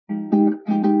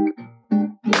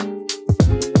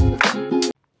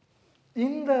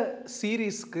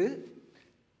சீரீஸ்க்கு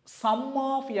sum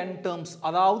of n terms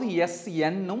அதாவது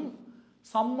Sn um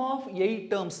sum of 8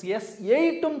 terms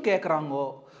S8 உம் கேக்குறாங்க.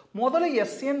 முதல்ல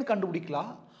Sn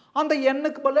கண்டுபிடிக்கலாம். அந்த n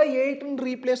க்கு பதிலா 8 ன்னு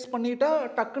ரீப்ளேஸ் பண்ணிட்டா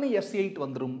டக்குன்னு S8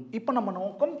 வந்துரும். இப்போ நம்ம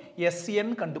நோக்கம் Sn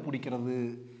கண்டுபிடிக்கிறது.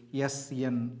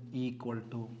 Sn equal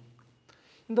to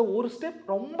இந்த ஒரு ஸ்டெப்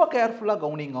ரொம்ப கேர்ஃபுல்லா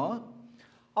கவனிங்க.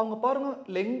 அவங்க பாருங்க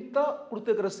லெங்தா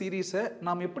கொடுத்துக்கிற சீரீஸை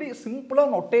நாம் எப்படி சிம்பிளா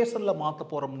நோட்டேஷன்ல மாற்ற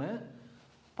போறோம்னு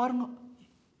பாருங்க.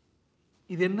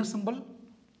 இது என்ன சிம்பல்?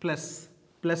 பிளஸ்.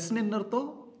 பிளஸ்ன்னு என்ன அர்த்தம்?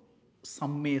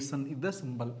 சம்மேஷன். இது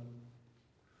சிம்பல்.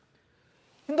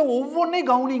 இந்த ஒவ்வொன்றையும்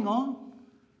கவனிங்க.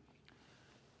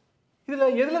 இதுல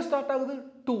எதுல ஸ்டார்ட் ஆகுது?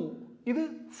 2. இது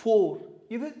 4.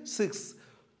 இது 6.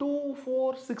 2, 4,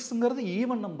 6ங்கிறது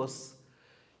ஈவன் நம்பர்ஸ்.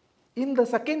 இந்த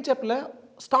செகண்ட் ஸ்டெப்ல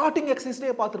ஸ்டார்டிங்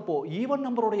எக்ஸசைஸ்லயே பார்த்திருப்போம். ஈவன்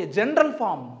நம்பரோட ஜெனரல்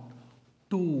ஃபார்ம்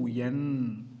 2n.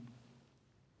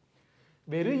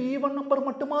 வெறும் ஈவன் நம்பர்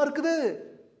மட்டுமா இருக்குது?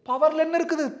 பவர்ல என்ன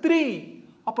இருக்குது? 3.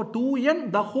 அப்ப 2n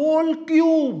the whole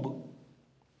cube.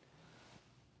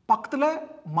 பக்கத்துல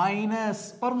மைனஸ்.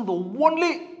 பாருங்க இந்த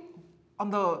ஒன்லி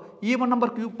அந்த ஈவன்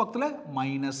நம்பர் கியூப் பக்கத்துல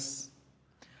மைனஸ்.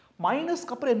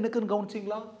 மைனஸ்க்கு அப்புறம் என்னக்குன்னு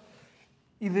கவனிச்சிங்களா?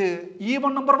 இது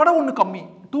ஈவன் நம்பர் விட ஒன்று கம்மி.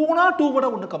 2னா 2 விட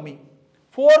ஒன்று கம்மி.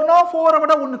 4னா 4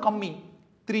 விட ஒன்று கம்மி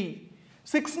 3.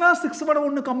 6னா 6 விட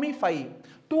ஒன்று கம்மி 5.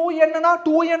 2nனா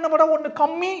 2n விட ஒன்று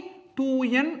கம்மி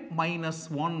 2n மைனஸ்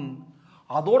 1.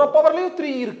 அதோட பவர்லயும்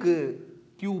 3 இருக்கு,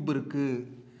 கியூப் இருக்கு.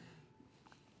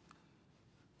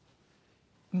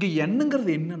 இங்க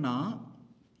என்னங்கிறது என்னன்னா,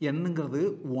 என்னங்கிறது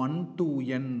 1 to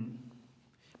n.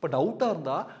 இப்போ டவுட்டா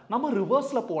இருந்தா நம்ம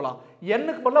ரிவர்ஸ்ல போலாம்.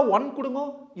 n-க்கு பதிலா 1 கொடுங்க,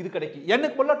 இது கிடைக்கும்.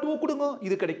 n-க்கு பதிலா 2 கொடுங்க,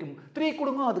 இது கிடைக்கும். 3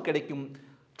 கொடுங்க, அது கிடைக்கும்.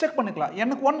 செக் பண்ணிக்கலாம்.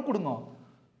 n-க்கு 1 கொடுங்க.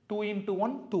 2 into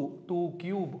 1 2. 2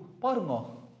 கியூப். பாருங்க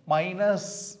மைனஸ்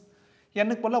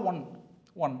n-க்கு பதிலா 1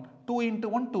 1. 2 into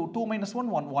 1 2. 2 minus 1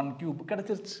 1. 1 கியூப்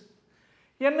கிடைச்சிருச்சு.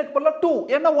 n-க்கு பதிலா 2.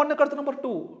 என்ன 1-க்கு அடுத்த நம்பர்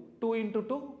 2. 2 into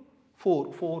 2 4.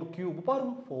 4 கியூப்.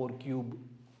 பாருங்க 4 கியூப்.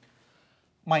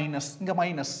 மைனஸ் இங்க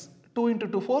மைனஸ் 2 into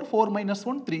 2 4. 4 minus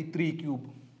 1 3. 3 கியூப்.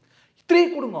 3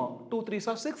 கொடுங்க. 2 3s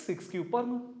are 6. 6 கியூப்.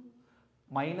 பாருங்க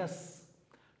மைனஸ்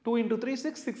 2 into 3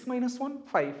 6. 6 minus 1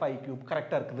 5. 5 கியூப்.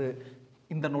 கரெக்டா இருக்குது.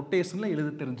 இந்த நோட்டேஷன்ல எழுத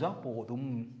தெரிஞ்சா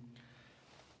போதும்.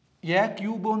 ஏ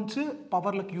கியூப் வந்து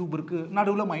பவர்ல கியூப் இருக்கு,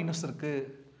 நடுவுல மைனஸ் இருக்கு.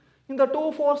 இந்த 2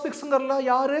 4 6ங்கறல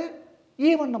யாரு?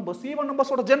 Even numbers. Even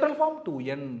நம்பர்ஸோட general form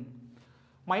 2n.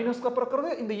 மைனஸ்க்கு அப்புறம்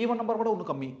இருக்கிறது இந்த ஈவன் நம்பர் விட ஒன்று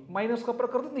கம்மி. மைனஸ்க்கு அப்புறம்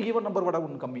இருக்கிறது இந்த ஈவன் நம்பர் விட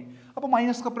ஒன்று கம்மி. அப்போ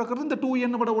மைனஸ்க்கு அப்புறம் இருக்கிறது இந்த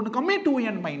 2n விட ஒன்று கம்மி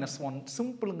 2n minus 1.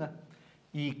 சிம்பிளுங்க.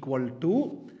 Equal to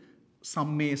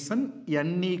summation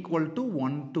n equal to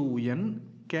 1 to n.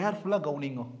 கேர்ஃபுல்லாக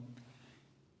கவனிங்க.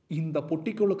 இந்த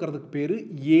பொட்டிக்குள்ள இருக்கிறதுக்கு பேரு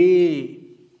a.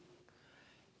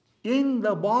 இந்த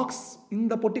பாக்ஸ்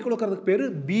இந்த பொட்டிக்குள்ள இருக்கிறதுக்கு பேரு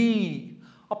b.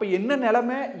 அப்ப என்ன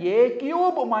நிலைமை? a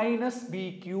cube minus b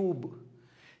cube.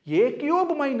 a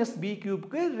cube minus b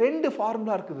கியூப்க்கு ரெண்டு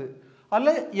ஃபார்முலா இருக்குது.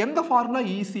 அதுல எந்த ஃபார்முலா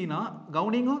ஈஸினா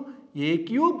கவனிங்க. a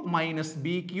cube minus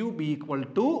b cube equal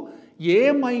to a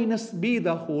minus b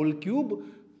the whole cube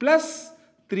plus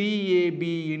 3ab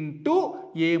into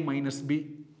a minus b.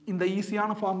 இந்த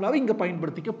ஈஸியான ஃபார்முலாவை இங்க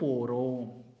பயன்படுத்திக்க போறோம்.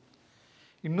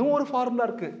 இன்னும் ஒரு ஃபார்முலா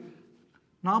இருக்கு.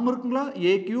 நாம இருக்குங்களா?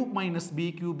 a cube minus b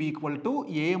cube equal to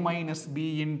a minus b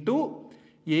into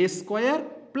a square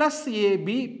plus ab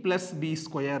plus b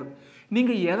square.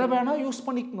 நீங்க எதை வேணா யூஸ்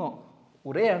பண்ணிக்கோங்க,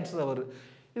 ஒரே ஆன்சர் வரும்.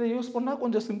 இதை யூஸ் பண்ணா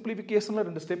கொஞ்சம் சிம்பிளிஃபிகேஷன்ல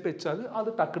 2 ஸ்டெப் வச்சாது, அது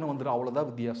டக்குன்னு வந்துடும். அவ்வளவுதான்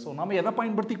வித்தியாசம். நம்ம எதை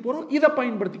பயன்படுத்திக்க போறோம்? இதை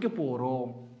பயன்படுத்திக்க போறோம்.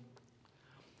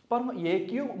 பாருங்க a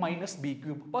cube minus b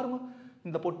cube. பாருங்க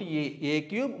இந்த பொட்டி a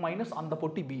கியூப் மைனஸ் அந்த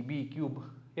பொட்டி b கியூப்.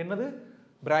 என்னது?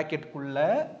 பிராக்கெட்டுக்குள்ள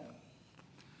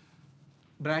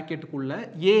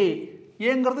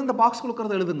ஏங்கிறது இந்த பாக்ஸ்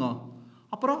கொடுக்கறது எழுதுங்க.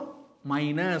 அப்புறம்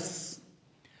மைனஸ்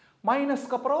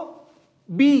மைனஸ்க்கு அப்புறம்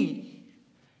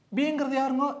பிங்கிறது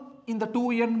யாருங்க? இந்த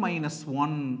 2n மைனஸ்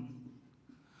 1.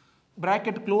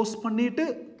 பிராக்கெட் க்ளோஸ் பண்ணிட்டு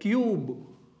கியூப்.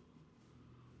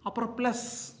 அப்புறம் plus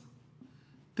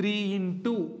 3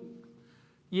 into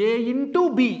a into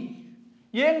b.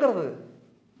 ஏங்கிறது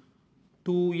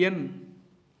 2n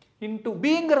இன்டு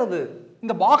bங்கிறது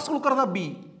இந்த பாக்ஸ் கொடுக்கறதா b.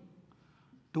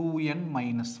 2n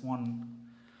minus 1.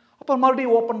 அப்புறம்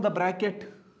மறுபடியும் ஓப்பன் த பிராக்கெட்.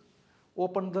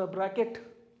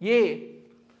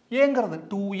 ஏங்கிறது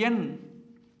 2n.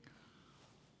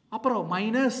 அப்புறம்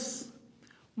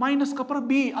மைனஸ்க்கு அப்புறம்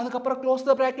b. அதுக்கப்புறம் close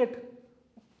the bracket.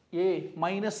 a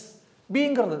minus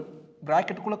bங்கிறது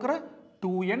பிராக்கெட்டுக்குள்ள இருக்கிற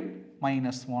 2n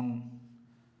minus 1.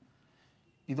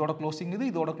 இதோட க்ளோசிங் இது,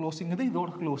 இதோட க்ளோசிங் இது, இதோட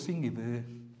க்ளோசிங் இது.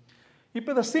 இப்போ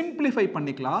இதை சிம்பிளிஃபை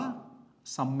பண்ணிக்கலாம்.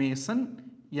 Summation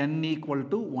n equal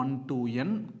to 1 to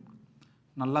n.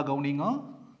 நல்லா கவனிங்க.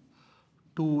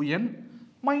 2n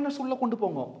மைனஸ் உள்ள கொண்டு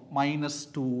போங்க minus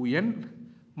 2n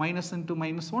minus into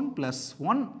minus 1 plus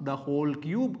 1 the whole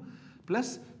cube plus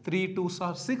 3 2s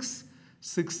are 6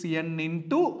 6n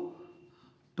into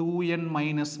 2n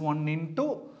minus 1 into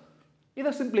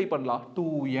இதை சிம்பிளை பண்ணலாம்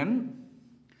 2n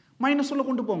மைனஸ் உள்ள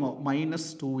கொண்டு போங்க minus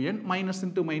 2n minus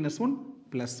into minus 1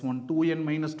 plus 1 2n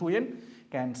minus 2n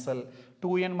cancel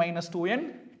 2n minus 2n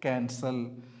cancel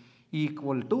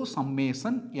equal to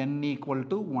summation n equal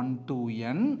to 1 to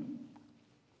n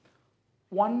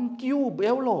 1 cube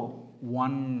எவ்வளோ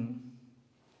 1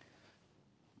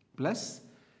 plus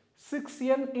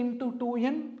 6n into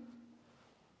 2n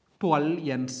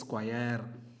 12n square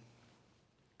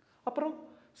அப்புறம்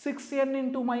 6n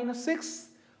into minus 6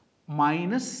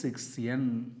 minus 6n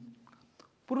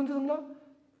புரிஞ்சுதுங்களா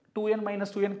 2n minus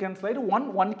 2n cancel ஆயிடு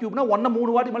 1 cube னா 1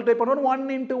 மூணு வாட்டி multiply பண்ணுவோம்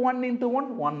 1 into 1 into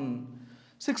 1 1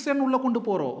 6n உள்ள கொண்டு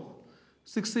போறோம்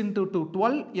 6 into 2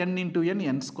 12 n into n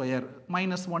n square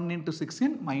minus 1 into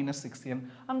 6n minus 6n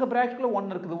அங்க பிராக்கெட்ல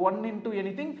 1 இருக்குது 1 into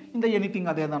anything இந்த anything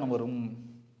அதே தான் வரும்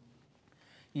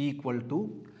equal to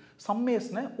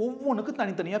summation ஒவ்வொன்றுக்கு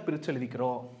தனித்தனியா பிரிச்சு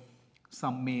எழுதிக்கிறோம்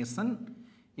summation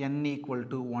n equal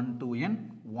to 1 to n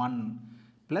 1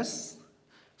 plus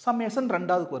summation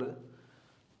ரெண்டாவதுக்கு வரும்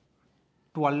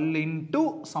 12 into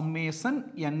summation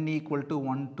n equal to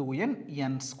 1 to n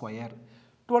n square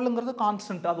 12ங்கிறது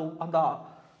constant அது அந்த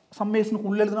சம்மேஷனுக்கு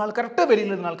உள்ள எழுதினாலும் கரெக்டாக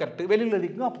வெளியில் எழுதினாலும் கரெக்ட் வெளியில்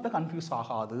எழுதிக்கணும் அப்போ தான் கன்ஃபியூஸ்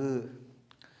ஆகாது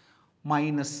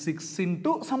minus 6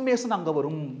 into summation அங்கே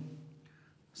வரும்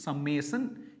summation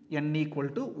n equal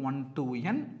to 1 to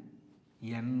n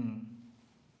n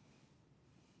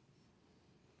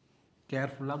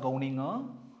கேர்ஃபுல்லாக கவனிங்க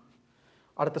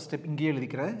அடுத்த ஸ்டெப் இங்கேயே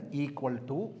எழுதிக்கிற ஈக்குவல்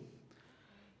டு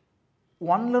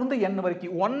 1 இருந்து n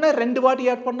வரைக்கும் 1 ரெண்டு வாட்டி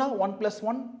ஆட் பண்ணா 1 plus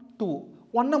 1 2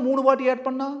 1 மூணு வாட்டி ஆட்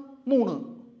பண்ணா 3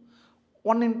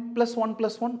 1 plus 1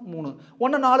 plus 1 3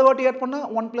 1 நாலு வாட்டி ஆட் பண்ணா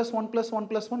 1 plus 1 plus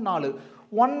 1 plus 1 4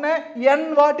 1 n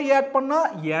வாட்டி ஆட் பண்ணா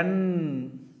n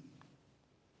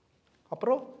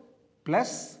அப்புறம்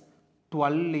plus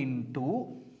 12 into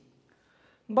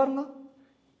பாருங்க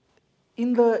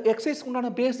இந்த எக்ஸசைஸ் உண்டான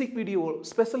பேசிக் வீடியோ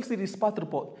ஸ்பெஷல் சீரிஸ்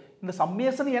பார்த்துருப்போம் இந்த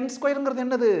சம்மேஷன் n ஸ்கொயருங்கிறது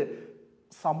என்னது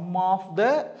sum of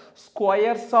the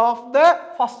squares of the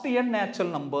first n natural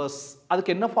numbers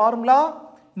அதுக்கு என்ன ஃபார்முலா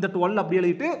இந்த 12 அப்படியே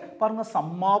எழுதிட்டு பாருங்க sum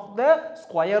of the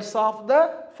squares of the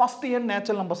first n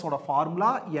natural numbers ஓட formula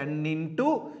n into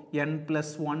n plus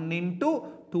 1 into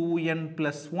 2n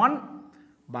plus 1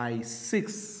 by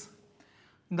 6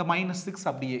 இந்த minus 6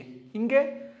 அப்படியே இங்கே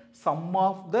sum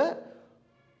of the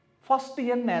first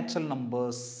n natural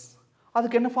numbers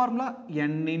அதுக்கு என்ன formula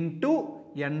n into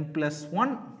n plus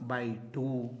 1 by 2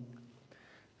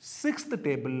 6th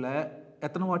டேபிளில்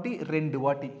எத்தனை வாட்டி 2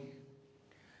 வாட்டி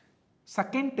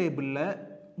செகண்ட் டேபிளில்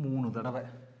 3 தடவை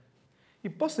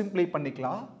இப்போ சிம்பிளை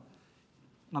பண்ணிக்கலாம்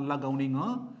நல்லா கவனிங்க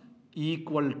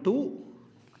equal to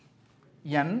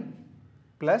n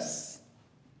plus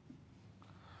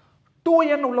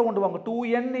 2n உள்ள கொண்டு வாங்க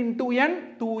 2n into n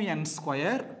 2n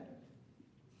square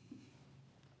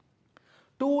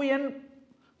 2n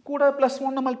கூட plus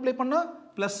 1 மல்டிப்ளை பண்ணா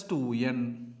plus 2n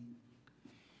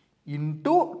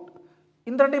into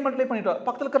இந்த ரெண்டையும் மல்டிப்ளை பண்ணிட்டோம்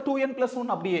பக்கத்துல இருக்க 2n plus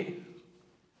 1 அப்படியே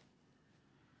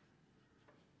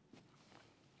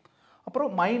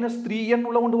அப்புறம் minus 3n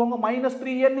உள்ள கொண்டு வாங்க minus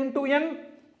 3n into n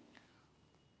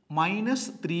minus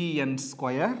 3n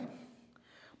square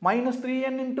minus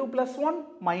 3n into plus 1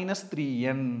 minus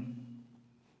 3n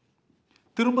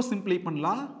திரும்ப சிம்பிளை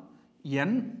பண்ணலாம்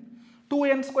n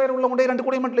 2n square உள்ள கொண்டே ரெண்டு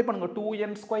கூட மல்டிப்ளை பண்ணுங்க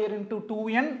 2n square into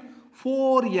 2n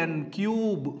 4n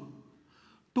cube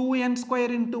 2n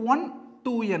square into 1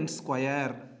 2n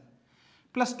square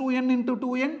plus 2n into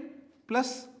 2n plus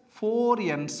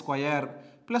 4n square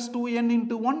plus 2n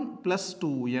into 1 plus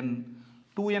 2n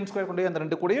 2n square கொண்டே அந்த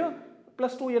ரெண்டு கூடயும்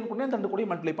plus 2n கொண்டே அந்த ரெண்டு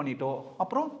கூடயும் மல்டிப்ளை பண்ணிட்டோம்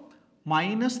அப்புறம்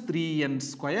minus 3n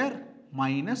square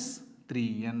minus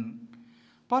 3n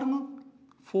பாருங்க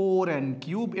 4n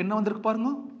cube என்ன வந்திருக்கு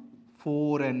பாருங்க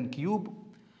 4n cube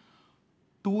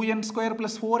 2n square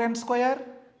plus 4n square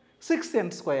 6n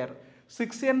square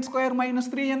 6n square minus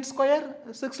 3n square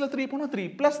 6ல 3 போனா 3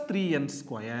 plus 3n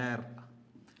square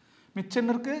மிச்சம்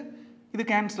என்ன இருக்கு இது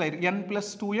கேன்சல் ஆயிரு n plus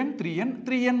 2n 3n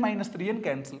 3n minus 3n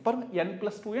cancel பாருங்க n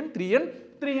plus 2n 3n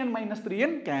 3n minus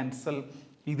 3n cancel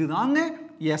இதுதாங்க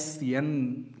Sn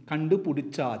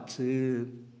கண்டுபிடிச்சாச்சு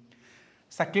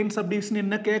second subdivision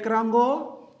என்ன கேக்குறாங்கோ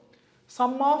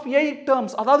sum of 8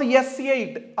 terms அதாவது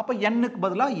S8 அப்ப n க்கு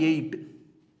பதிலா 8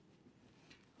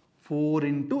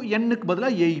 4 into n க்கு பதிலா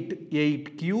 8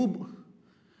 8 cube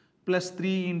plus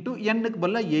 3 into n க்கு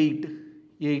பதிலா 8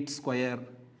 8 square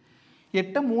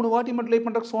 8 3 வாட்டி மல்டிப்ளை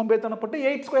பண்ணுறதுக்கு சோம்பேறித்தனப்பட்டு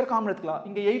 8 ஸ்கொயர் காமன் எடுத்துக்கலாம்.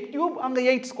 இங்கே 8 கியூப் அங்கே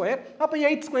 8 ஸ்கொயர், அப்போ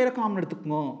 8 ஸ்கொயரை காமன்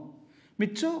எடுத்துக்கோங்க.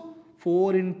 மிச்சம்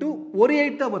 4 இன்ட்டு ஒரு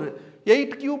 8 தான் வரும்.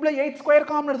 8 கியூப்ல 8 ஸ்கொயர்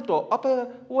காமன் எடுத்துட்டோம், அப்போ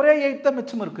ஒரே 8 தான்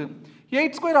மிச்சம் இருக்கு.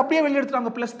 8 ஸ்கொயர் அப்படியே வெளியே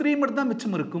எடுத்துட்டாங்க, ப்ளஸ் 3 மட்டும் தான்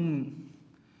மிச்சம் இருக்கும்.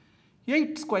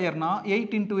 8 ஸ்கொயர்னா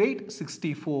 8 into 8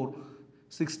 64.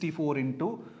 64 into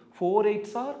 4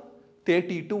 8s are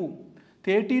 32.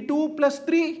 32 plus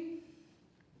 3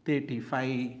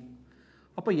 35.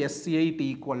 அப்போ S8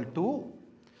 equal to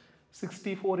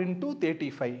 64 into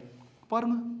 35.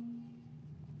 பாருங்க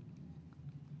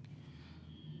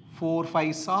 4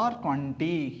 5s are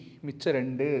 20, மிச்சம்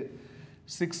 2.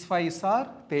 6 5s are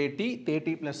 30,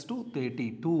 30 plus 2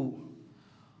 32.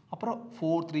 அப்புறம்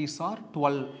 4 3s are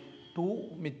 12, 2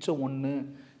 மிச்சம் 1.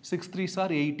 6 3s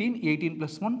are 18, 18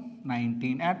 plus 1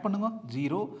 19. ஆட் பண்ணுங்க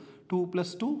 0, 2 plus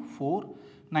 2 4,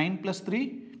 9 plus 3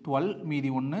 12,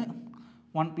 மீதி 1,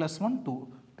 1 plus 1 2,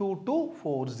 2 2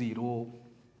 4 0.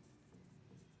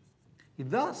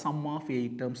 இதுதான் சம் ஆஃப்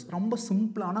 8 டேர்ம்ஸ். ரொம்ப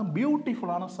சிம்பிளான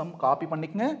பியூட்டிஃபுல்லான சம். காப்பி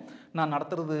பண்ணிக்கங்க. நான்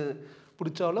நடத்துறது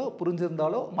பிடிச்சாலோ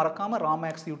புரிஞ்சிருந்தாலோ மறக்காமல்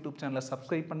ராமேக்ஸ் யூடியூப் சேனலை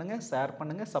சப்ஸ்கிரைப் பண்ணுங்கள், ஷேர்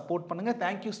பண்ணுங்கள், சப்போர்ட் பண்ணுங்கள்.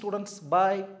 Thank you students.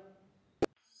 பாய்.